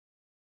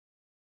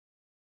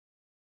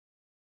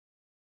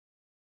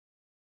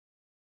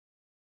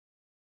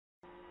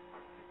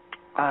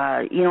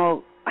You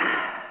know,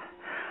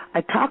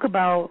 I talk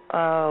about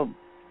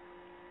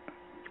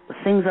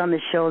things on the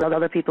show that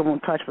other people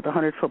won't touch with a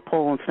 100-foot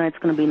pole, and tonight's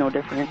going to be no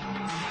different.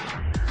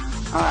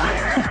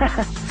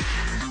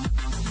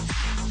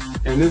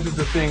 And this is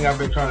the thing I've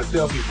been trying to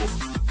tell people.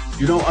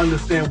 You don't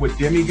understand what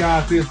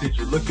demigods is. Did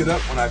you look it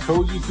up when I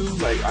told you to?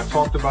 Like, I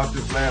talked about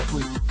this last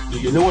week. Do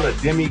you know what a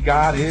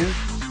demigod is?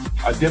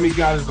 A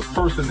demigod is a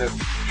person that's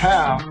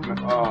half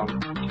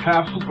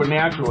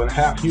supernatural and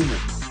half human.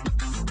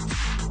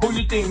 Who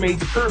you think made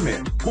the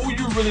pyramids? Who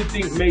you really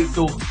think made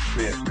those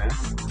pyramids, man?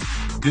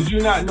 Did you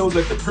not know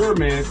that the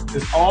pyramid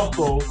is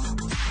also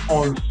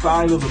on the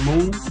side of the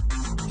moon?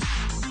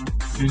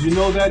 Did you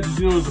know that? Did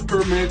you know the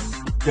pyramid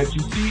that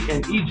you see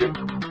in Egypt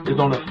is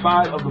on the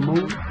side of the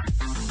moon?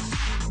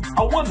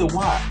 I wonder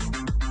why.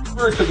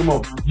 Spirit took them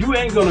over. You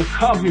ain't gonna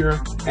come here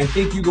and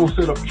think you gonna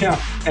set up camp,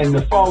 and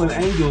the fallen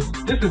angels,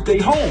 this is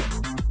their home.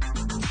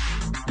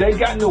 They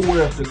got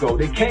nowhere else to go.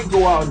 They can't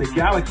go out in the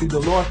galaxy. The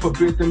Lord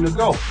forbids them to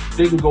go.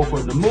 They can go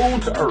from the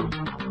moon to earth.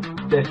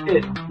 That's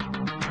it.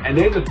 And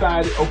they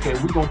decided, okay,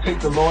 we're gonna take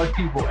the Lord's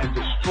people and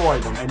destroy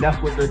them, and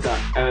that's what they've done.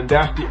 And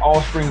that's the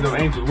offspring of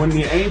angels. When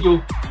the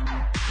angels'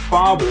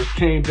 fathers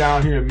came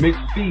down here and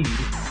mixed seed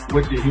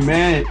with the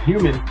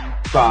human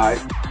side,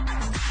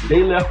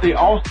 they left their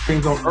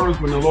offsprings on earth.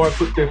 When the Lord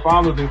put their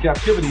fathers in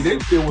captivity, they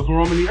still was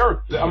roaming the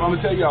earth. I'm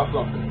gonna tell y'all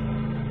something.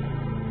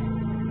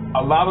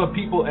 A lot of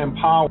people in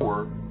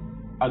power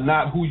are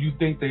not who you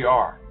think they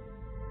are.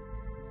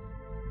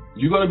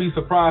 You're gonna be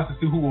surprised to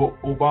see who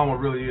Obama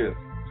really is,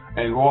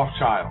 and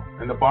Rothschild,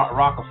 and the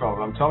Rockefellers.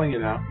 I'm telling you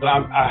now. But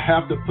I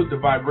have to put the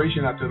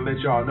vibration out to let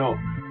y'all know.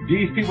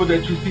 These people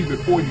that you see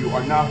before you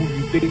are not who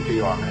you think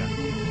they are,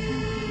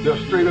 man. They're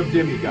straight up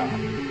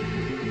demigods.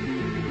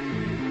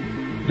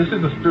 This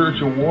is a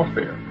spiritual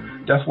warfare.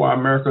 That's why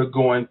America is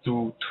going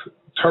through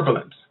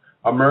turbulence.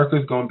 America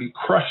is going to be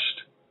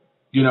crushed,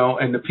 you know,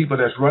 and the people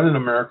that's running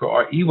America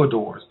are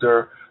evildoers.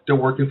 They're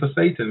working for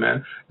Satan,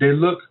 man.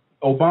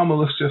 Obama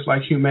looks just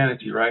like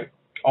humanity, right?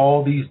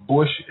 All these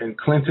Bush and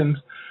Clintons,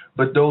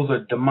 but those are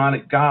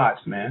demonic gods,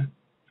 man.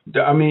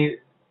 I mean,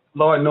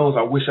 Lord knows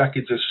I wish I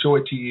could just show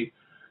it to you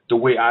the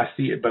way I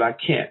see it, but I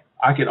can't.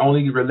 I can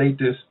only relate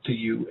this to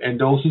you, and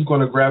those who's going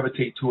to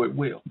gravitate to it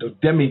will. The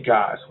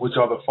demigods, which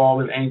are the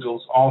fallen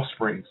angels'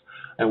 offsprings,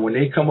 and when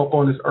they come up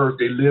on this earth,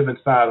 they live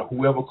inside of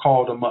whoever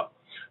called them up.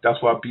 That's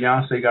why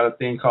Beyonce got a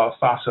thing called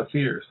Sasha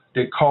Fierce.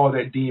 They call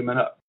that demon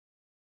up.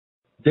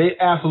 They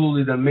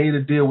absolutely done made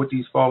a deal with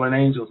these fallen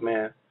angels,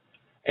 man,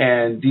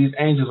 and these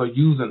angels are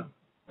using them.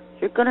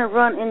 You're going to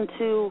run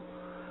into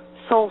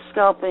soul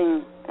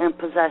scalping and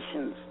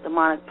possessions,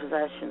 demonic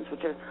possessions,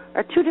 which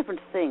are two different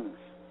things,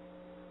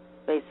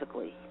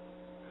 basically.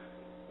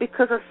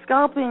 Because a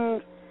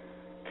scalping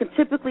can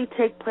typically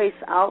take place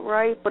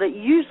outright, but it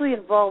usually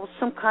involves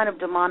some kind of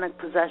demonic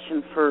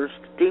possession first.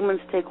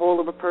 Demons take hold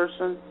of a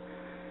person,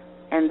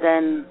 and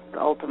then the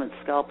ultimate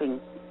scalping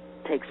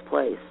takes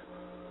place.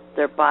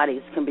 Their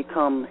bodies can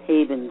become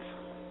havens,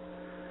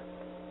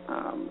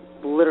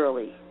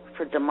 literally,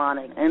 for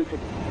demonic entities.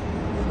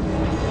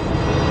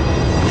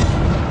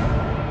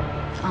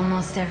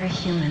 Almost every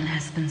human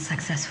has been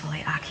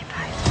successfully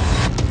occupied.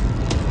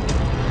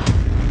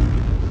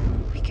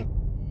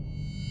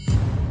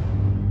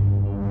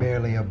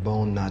 Barely a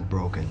bone not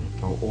broken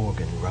or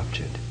organ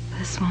ruptured.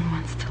 This one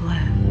wants to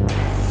live.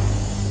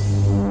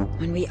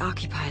 When we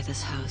occupy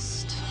this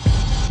host,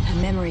 her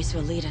memories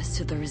will lead us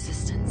to the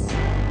resistance.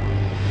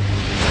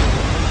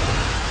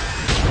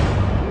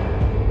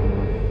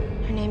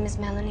 Her name is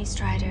Melanie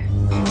Strider.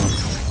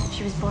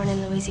 She was born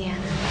in Louisiana.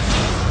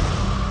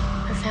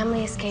 Her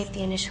family escaped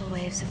the initial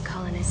waves of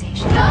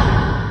colonization.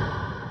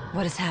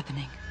 What is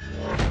happening?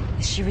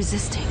 Is she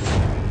resisting?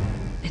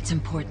 It's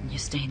important you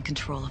stay in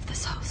control of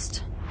this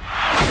host.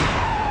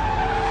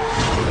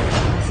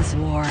 This is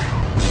war.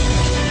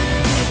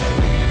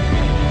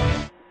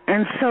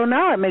 And so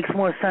now it makes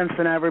more sense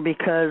than ever,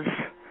 because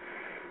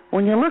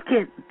when you look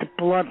at the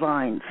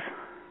bloodlines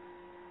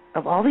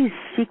of all these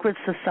secret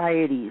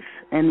societies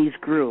and these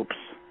groups,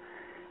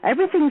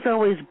 everything's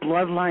always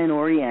bloodline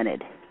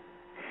oriented.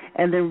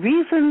 And the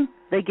reason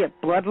they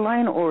get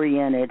bloodline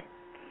oriented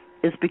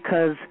is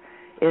because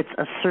it's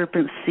a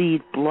serpent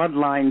seed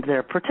bloodline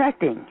they're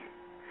protecting.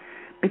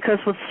 Because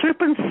with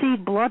serpent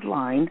seed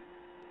bloodline,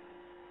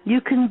 you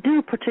can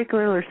do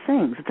particular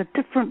things. It's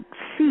a different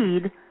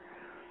seed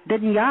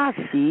than Yah's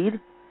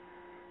seed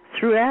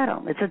through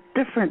Adam. It's a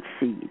different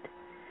seed.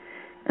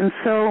 And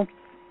so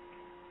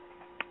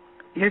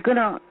you're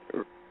gonna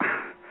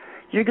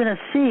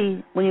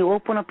see, when you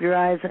open up your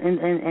eyes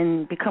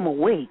and become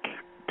awake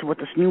to what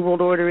this New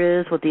World Order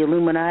is, what the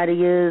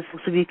Illuminati is,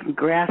 so you can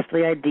grasp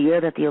the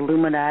idea that the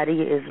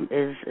Illuminati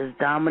is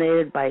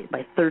dominated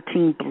by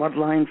 13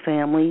 bloodline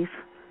families.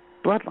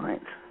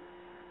 Bloodlines.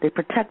 They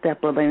protect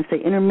that bloodline. They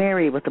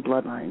intermarry with the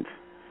bloodlines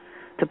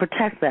to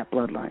protect that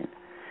bloodline.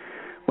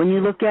 When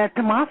you look at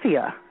the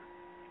mafia,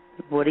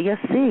 what do you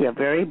see? A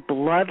very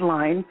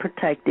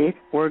bloodline-protected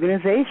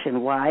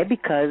organization. Why?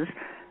 Because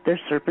they're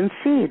serpent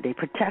seed. They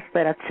protect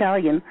that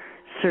Italian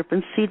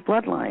serpent seed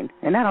bloodline.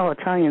 And not all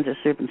Italians are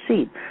serpent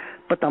seed,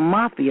 but the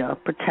mafia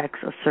protects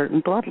a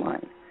certain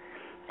bloodline.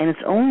 And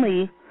it's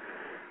only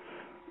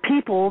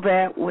people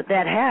that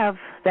have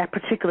that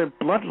particular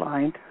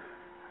bloodline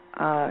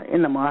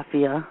in the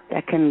mafia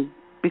that can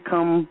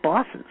become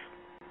bosses.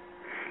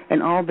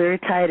 And all very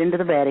tied into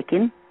the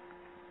Vatican,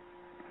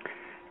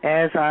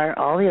 as are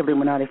all the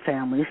Illuminati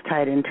families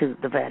tied into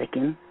the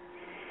Vatican.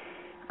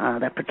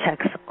 That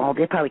protects all.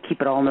 They probably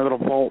keep it all in a little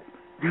vault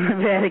in the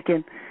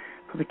Vatican.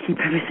 They keep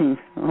everything,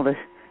 all the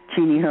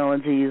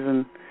genealogies,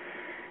 and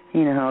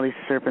you know how these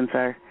serpents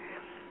are.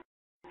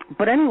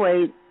 But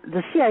anyway,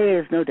 the CIA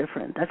is no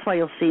different. That's why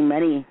you'll see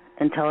many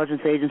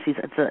intelligence agencies.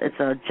 It's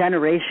a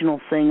generational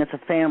thing. It's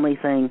a family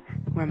thing.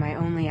 Where my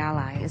only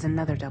ally is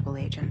another double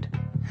agent,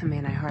 a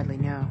man I hardly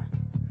know,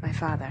 my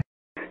father.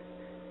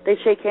 They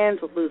shake hands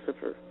with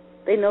Lucifer.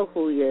 They know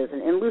who he is,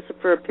 and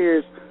Lucifer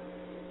appears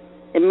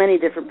in many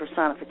different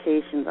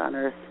personifications on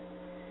Earth.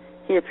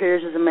 He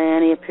appears as a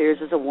man. He appears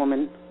as a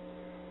woman.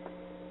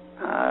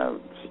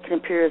 He can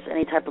appear as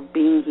any type of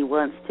being he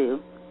wants to.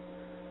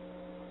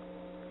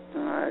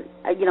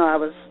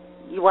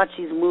 You watch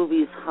these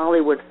movies,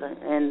 Hollywood,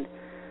 and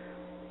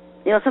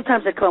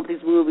sometimes they come up with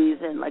these movies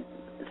and like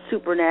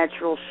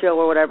supernatural show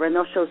or whatever, and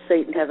they'll show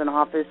Satan has an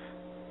office.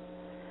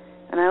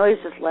 And I always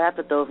just laughed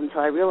at those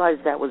until I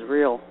realized that was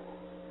real.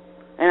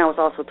 And I was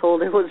also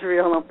told it was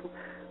real. And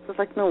I was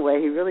like, no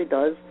way, he really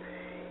does.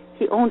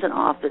 He owns an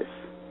office.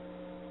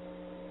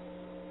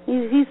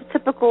 He's a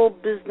typical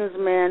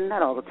businessman,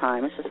 not all the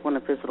time. It's just one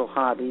of his little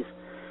hobbies.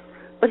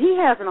 But he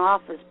has an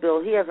office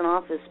built. He has an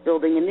office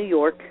building in New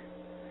York.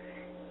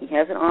 He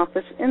has an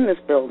office in this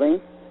building,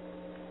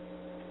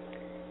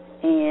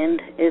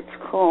 and it's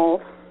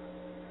called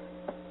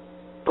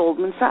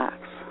Goldman Sachs.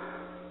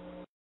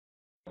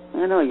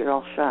 I know you're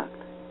all shocked,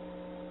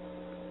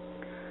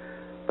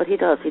 but he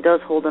does. He does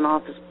hold an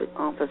office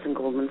in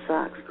Goldman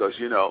Sachs. Because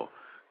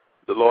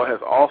the Lord has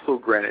also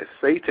granted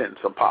Satan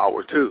some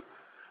power too.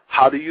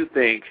 How do you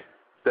think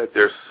that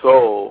they're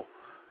so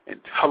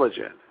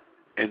intelligent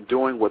in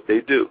doing what they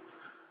do?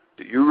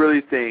 Do you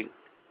really think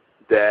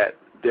that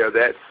they're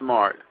that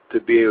smart to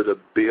be able to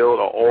build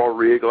an oil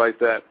rig like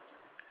that?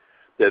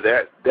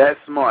 They're that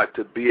smart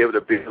to be able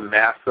to build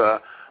NASA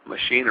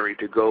machinery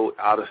to go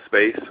out of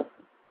space?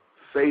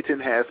 Satan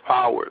has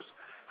powers.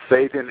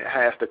 Satan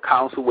has to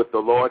counsel with the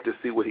Lord to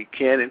see what he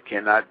can and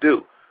cannot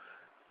do.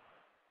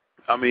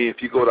 I mean,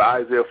 if you go to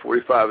Isaiah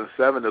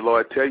 45:7, the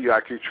Lord tell you,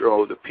 I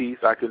control the peace,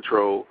 I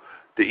control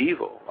the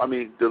evil. I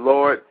mean, the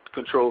Lord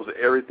controls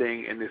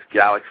everything in this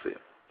galaxy.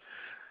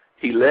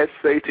 He lets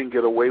Satan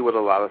get away with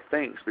a lot of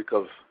things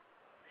because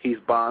he's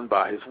bound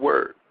by his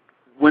word.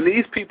 When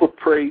these people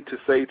pray to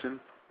Satan,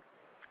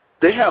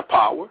 they have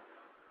power.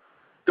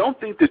 Don't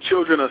think the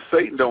children of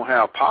Satan don't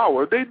have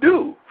power. They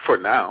do, for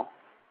now.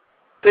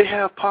 They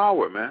have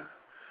power, man.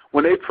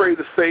 When they pray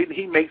to Satan,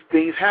 he makes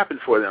things happen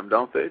for them,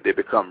 don't they? They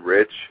become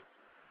rich.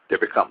 They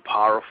become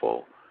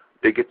powerful.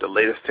 They get the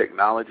latest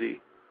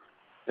technology.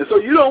 And so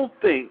you don't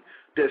think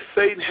that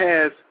Satan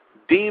has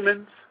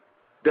demons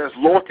that's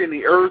lurking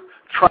the earth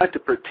trying to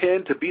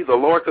pretend to be the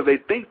Lord because they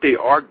think they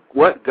are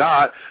what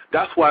God.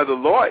 That's why the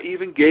Lord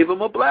even gave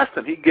them a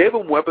blessing. He gave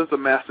them weapons of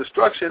mass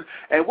destruction.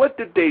 And what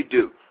did they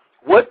do?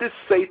 What did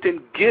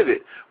Satan give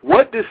it?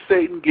 What did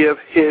Satan give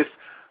his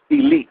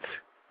elites?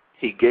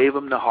 He gave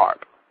them the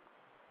harp.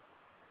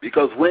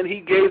 Because when he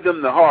gave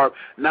them the harp,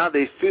 now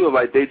they feel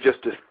like they're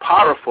just as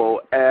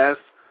powerful as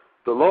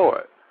the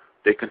Lord.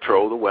 They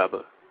control the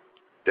weather.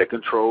 They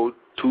control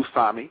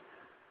Tsunami.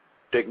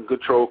 They can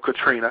control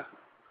Katrina.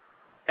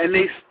 And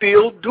they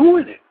still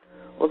doing it.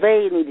 Well,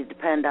 they need to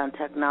depend on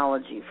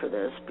technology for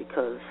this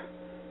because,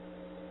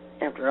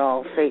 after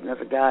all, Satan as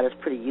a god is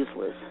pretty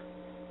useless.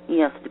 He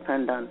has to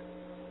depend on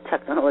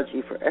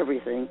technology for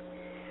everything.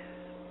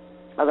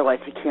 Otherwise,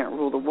 he can't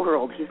rule the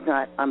world. He's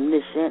not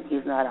omniscient.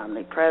 He's not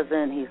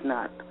omnipresent. He's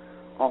not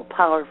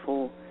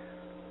all-powerful.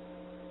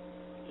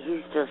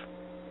 He's just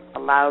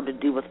allowed to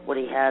do with what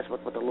he has,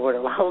 with what the Lord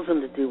allows him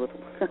to do with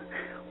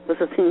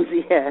the things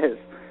he has.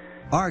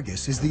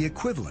 Argus is the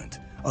equivalent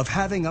of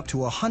having up to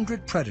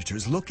 100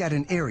 predators look at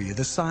an area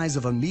the size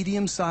of a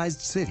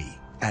medium-sized city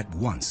at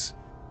once.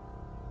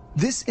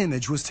 This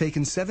image was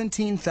taken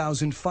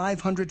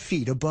 17,500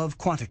 feet above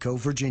Quantico,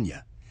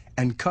 Virginia,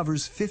 and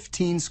covers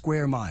 15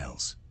 square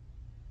miles.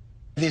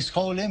 This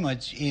whole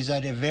image is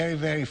at a very,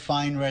 very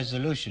fine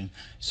resolution.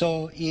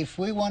 So if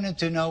we wanted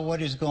to know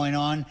what is going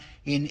on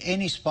in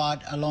any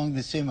spot along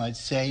this image,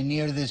 say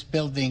near this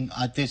building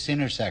at this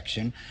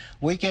intersection,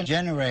 we can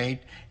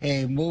generate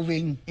a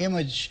moving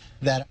image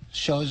that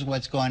shows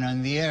what's going on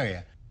in the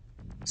area.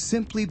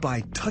 Simply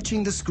by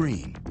touching the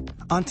screen,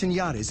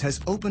 Antoniades has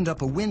opened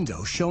up a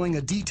window showing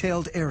a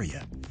detailed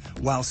area,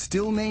 while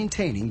still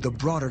maintaining the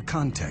broader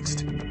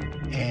context.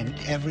 And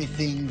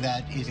everything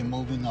that is a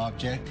moving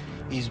object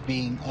is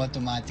being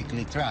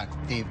automatically tracked.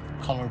 The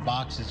color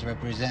boxes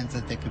represent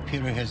that the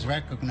computer has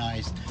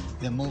recognized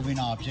the moving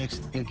objects.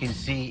 You can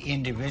see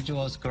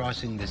individuals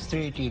crossing the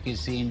street. You can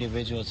see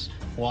individuals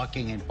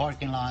walking in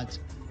parking lots.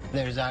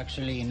 There's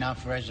actually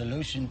enough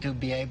resolution to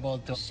be able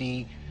to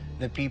see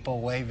the people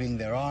waving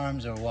their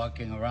arms or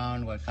walking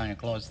around, what kind of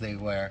clothes they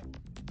wear.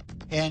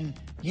 And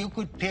you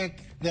could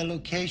pick the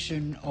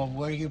location of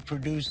where you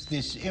produce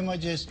these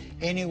images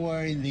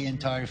anywhere in the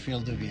entire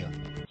field of view.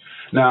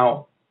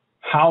 Now,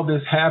 how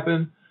this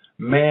happened,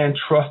 man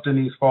trusting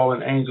these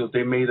fallen angels.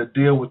 They made a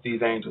deal with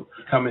these angels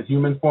to come in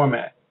human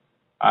format.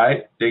 All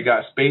right, they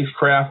got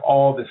spacecraft,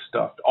 all this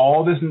stuff.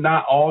 All this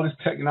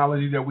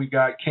technology that we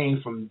got came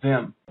from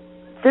them.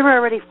 They were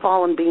already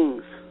fallen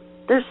beings.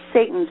 They're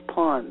Satan's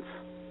pawns.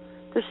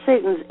 They're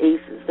Satan's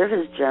aces. They're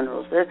his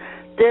generals.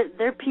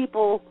 They're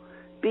people,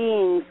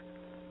 beings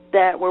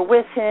that were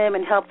with him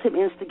and helped him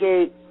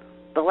instigate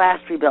the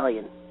last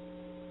rebellion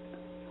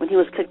when he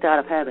was kicked out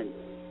of heaven.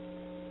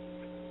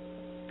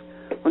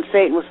 When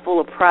Satan was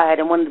full of pride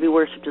and wanted to be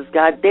worshipped as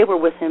God, they were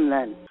with him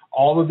then.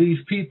 All of these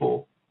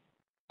people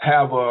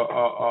have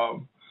a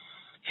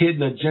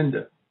hidden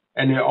agenda,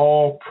 and they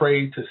all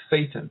pray to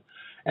Satan.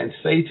 And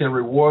Satan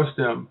rewards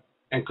them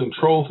and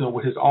controls them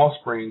with his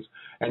offsprings,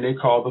 and they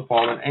call the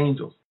fallen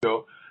angels.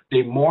 So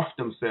they morph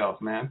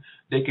themselves, man.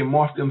 They can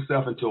morph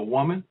themselves into a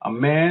woman, a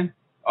man,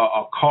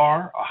 a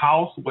car, a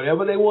house,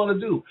 whatever they want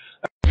to do.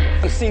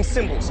 I'm seeing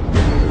symbols.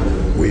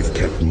 We've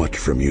kept much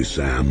from you,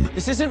 Sam.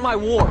 This isn't my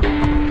war.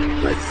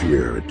 I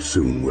fear it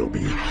soon will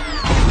be.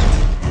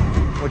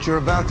 What you're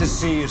about to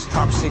see is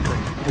top secret.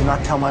 Do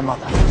not tell my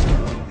mother.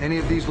 Any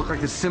of these look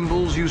like the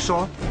symbols you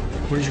saw?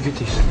 Where did you get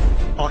these?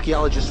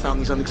 Archaeologists found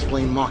these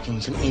unexplained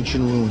markings in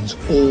ancient ruins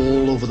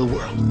all over the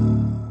world.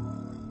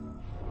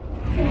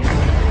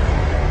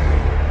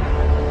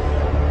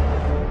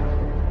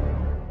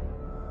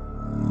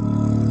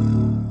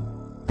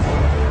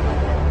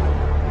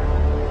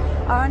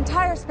 Our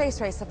entire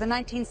space race of the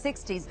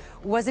 1960s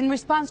was in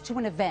response to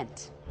an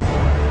event.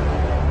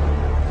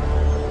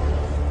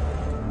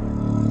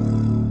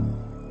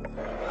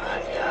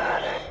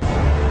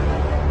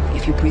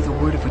 If you breathe a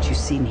word of what you've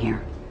seen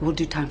here, we'll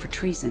do time for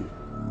treason.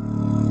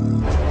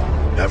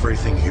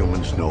 Everything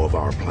humans know of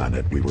our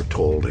planet, we were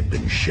told had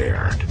been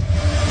shared.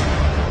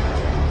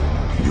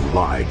 You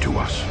lied to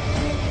us.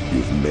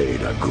 You've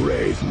made a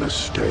grave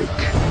mistake.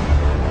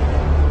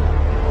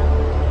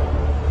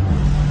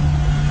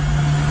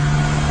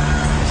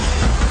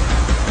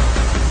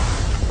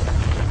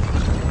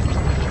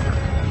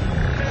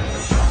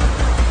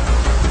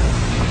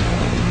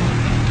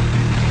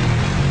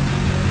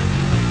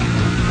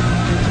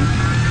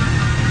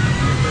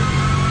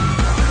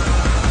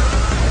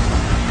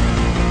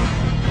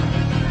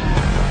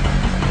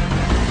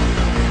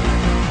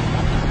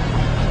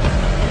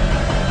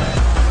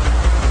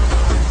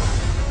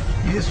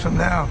 Years from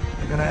now,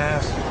 they're gonna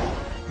ask,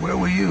 where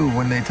were you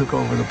when they took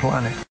over the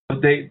planet?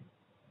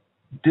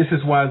 This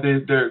is why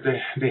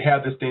they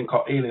have this thing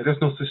called aliens.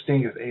 There's no such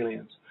thing as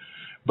aliens.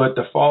 But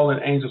the fallen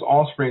angels'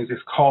 offsprings is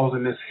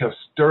causing this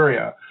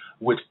hysteria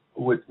with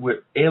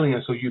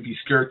aliens, so you'd be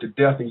scared to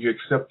death and you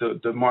accept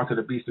the mark of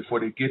the beast before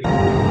they get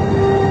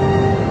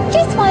here.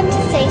 Just wanted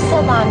to say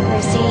so long,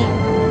 Percy.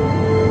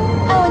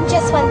 Oh, and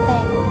just one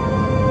thing.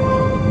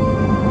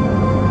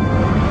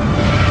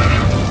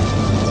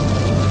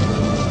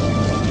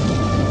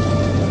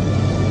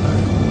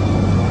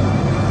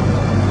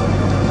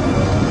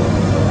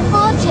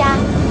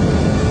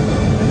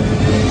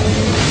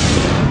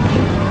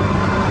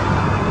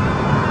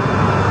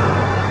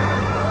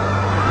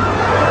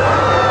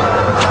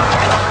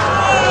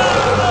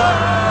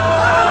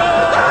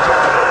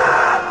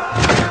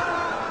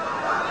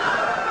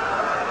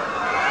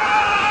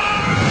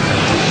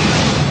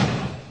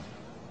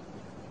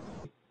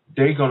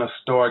 They're going to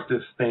start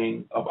this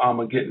thing of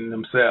Armageddon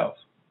themselves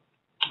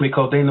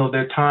because they know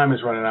their time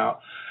is running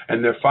out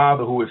and their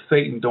father, who is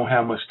Satan, don't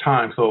have much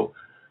time. So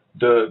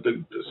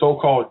the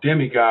so-called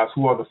demigods,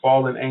 who are the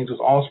fallen angels'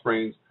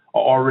 offsprings,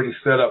 are already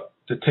set up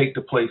to take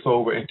the place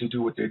over and to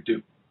do what they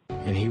do.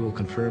 And he will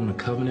confirm a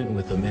covenant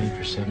with the men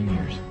for 7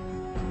 years.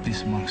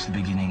 This marks the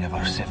beginning of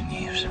our 7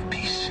 years of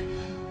peace.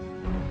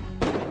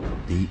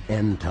 The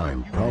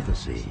end-time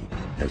prophecy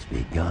has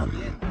begun.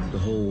 The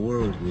whole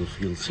world will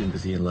feel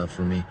sympathy and love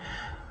for me.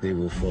 They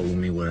will follow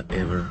me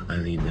wherever I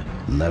lead them.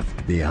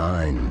 Left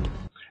behind.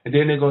 And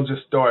then they're going to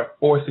just start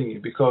forcing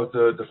you because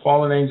the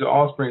fallen angel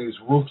offspring is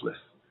ruthless.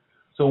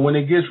 So when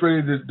it gets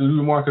ready to do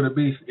the mark of the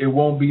beast, it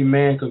won't be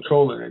man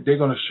controlling it. They're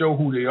going to show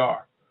who they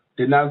are.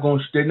 They're not going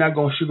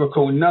to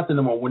sugarcoat nothing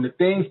anymore. When the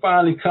things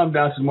finally come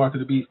down to the mark of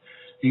the beast,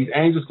 these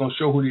angels going to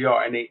show who they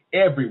are, and they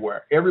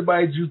everywhere.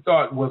 Everybody that you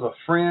thought was a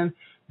friend,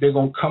 they're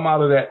going to come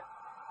out of that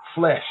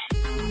flesh,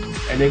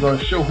 and they're going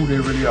to show who they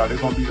really are. They're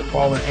going to be the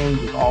fallen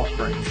angels'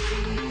 offspring,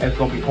 and it's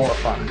going to be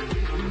horrifying.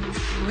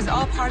 It was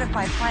all part of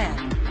my plan,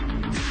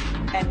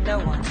 and no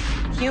one,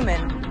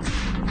 human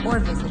or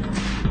visitor,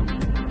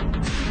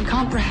 can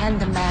comprehend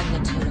the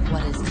magnitude of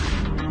what is coming.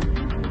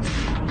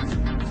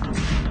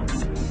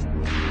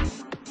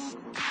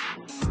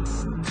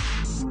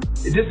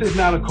 This is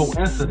not a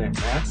coincidence,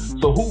 man.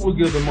 So who will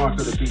give the mark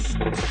of the beast?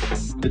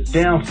 The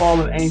damn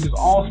fallen angels'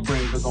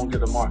 offspring are going to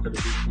get the mark of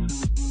the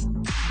beast.